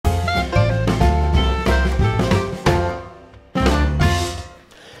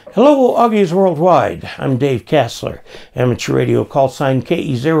Hello, Augies Worldwide. I'm Dave Kassler, amateur radio call sign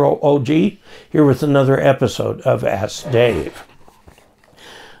KE0OG, here with another episode of Ask Dave.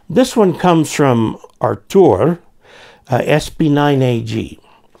 This one comes from Artur, SB9AG,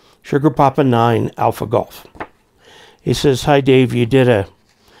 Sugar Papa 9 Alpha Golf. He says, "Hi Dave, you did a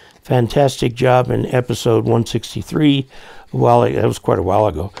fantastic job in episode 163, that was quite a while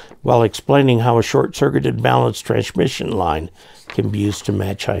ago, while explaining how a short-circuited balanced transmission line can be used to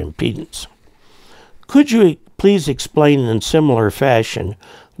match high impedance. Could you please explain in similar fashion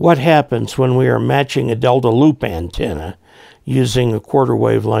what happens when we are matching a delta loop antenna using a quarter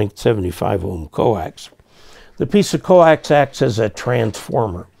wavelength 75 ohm coax? The piece of coax acts as a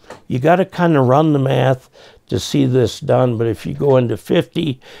transformer. You got to kind of run the math to see this done, but if you go into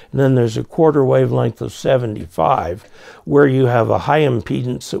 50 and then there's a quarter wavelength of 75 where you have a high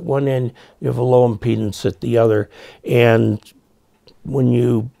impedance at one end, you have a low impedance at the other, and when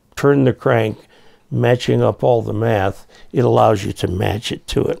you turn the crank, matching up all the math, it allows you to match it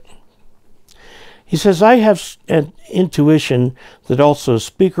to it." He says, "I have an intuition that also a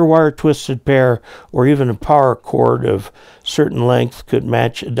speaker wire twisted pair or even a power cord of certain length could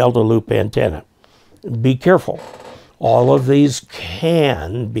match a delta loop antenna. Be careful. All of these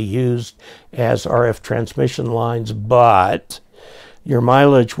can be used as RF transmission lines, but your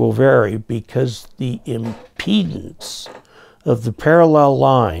mileage will vary because the impedance of the parallel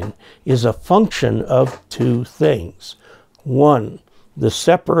line is a function of two things. One, the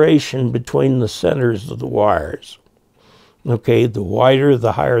separation between the centers of the wires. Okay, the wider,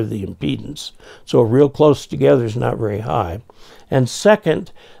 the higher the impedance. So real close together is not very high. And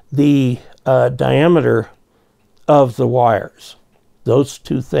second, the diameter of the wires. Those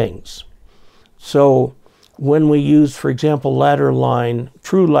two things. So when we use, for example, ladder line,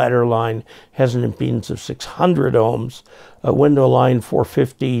 true ladder line has an impedance of 600 ohms, a window line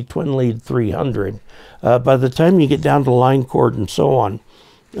 450, twin lead 300. By the time you get down to line cord and so on,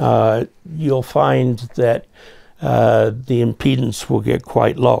 you'll find that the impedance will get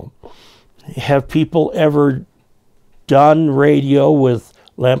quite low. Have people ever done radio with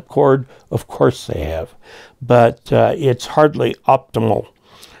lamp cord? Of course they have, but it's hardly optimal.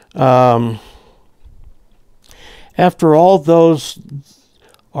 After all, those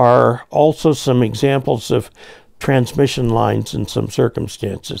are also some examples of transmission lines in some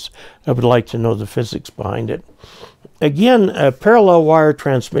circumstances. I would like to know the physics behind it. Again, a parallel wire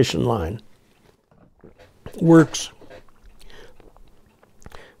transmission line works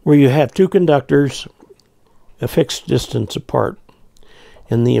where you have two conductors a fixed distance apart.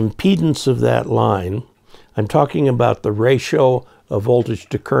 And the impedance of that line, I'm talking about the ratio of voltage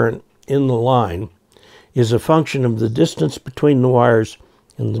to current in the line, is a function of the distance between the wires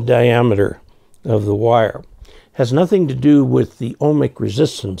and the diameter of the wire. It has nothing to do with the ohmic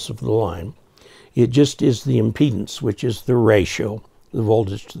resistance of the line. It just is the impedance, which is the ratio, the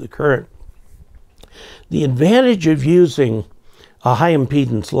voltage to the current. The advantage of using a high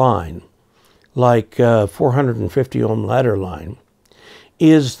impedance line, like 450 ohm ladder line,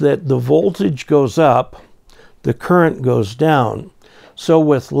 is that the voltage goes up, the current goes down. So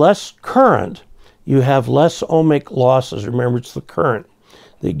with less current, you have less ohmic losses. Remember, it's the current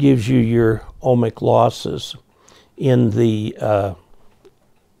that gives you your ohmic losses in the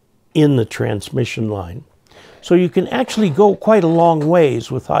transmission line. So you can actually go quite a long ways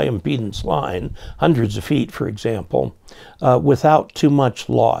with high impedance line, hundreds of feet, for example, without too much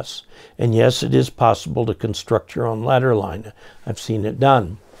loss. And yes, it is possible to construct your own ladder line. I've seen it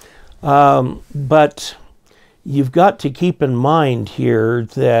done. But you've got to keep in mind here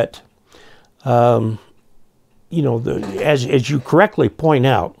that, as you correctly point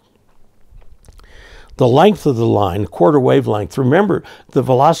out, the length of the line, quarter wavelength, remember the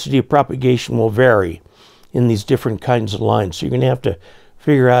velocity of propagation will vary in these different kinds of lines. So you're going to have to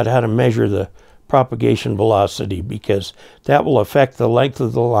figure out how to measure the propagation velocity, because that will affect the length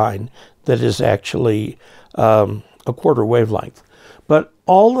of the line that is actually a quarter wavelength. But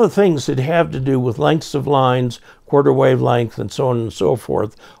all the things that have to do with lengths of lines, quarter wavelength, and so on and so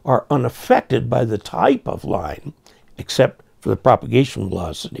forth are unaffected by the type of line, except for the propagation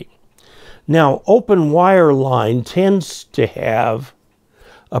velocity. Now, open wire line tends to have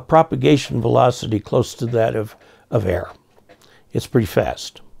a propagation velocity close to that of air. It's pretty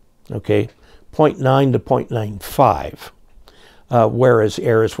fast, okay? 0.9 to 0.95, whereas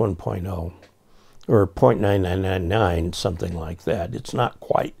air is 1.0 or 0.9999, something like that. It's not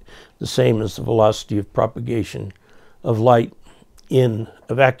quite the same as the velocity of propagation of light in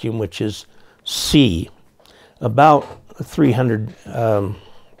a vacuum, which is c, about 300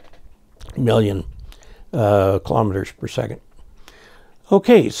 million kilometers per second.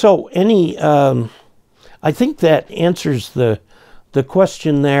 Okay, so I think that answers the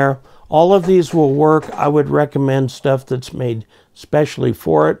question there. All of these will work. I would recommend stuff that's made specially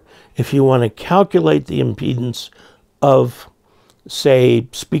for it. If you want to calculate the impedance of, say,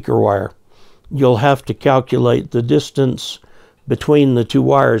 speaker wire, you'll have to calculate the distance between the two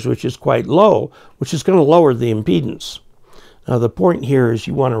wires, which is quite low, which is going to lower the impedance. Now, the point here is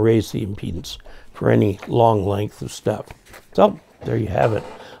you want to raise the impedance for any long length of stuff. So, there you have it.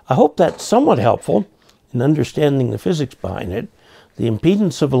 I hope that's somewhat helpful in understanding the physics behind it. The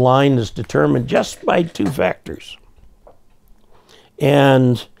impedance of a line is determined just by two factors.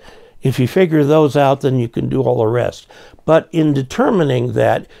 And if you figure those out, then you can do all the rest. But in determining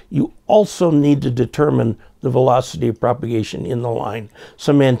that, you also need to determine the velocity of propagation in the line.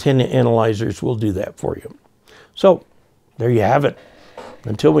 Some antenna analyzers will do that for you. So, there you have it.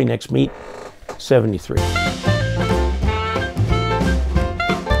 Until we next meet, 73.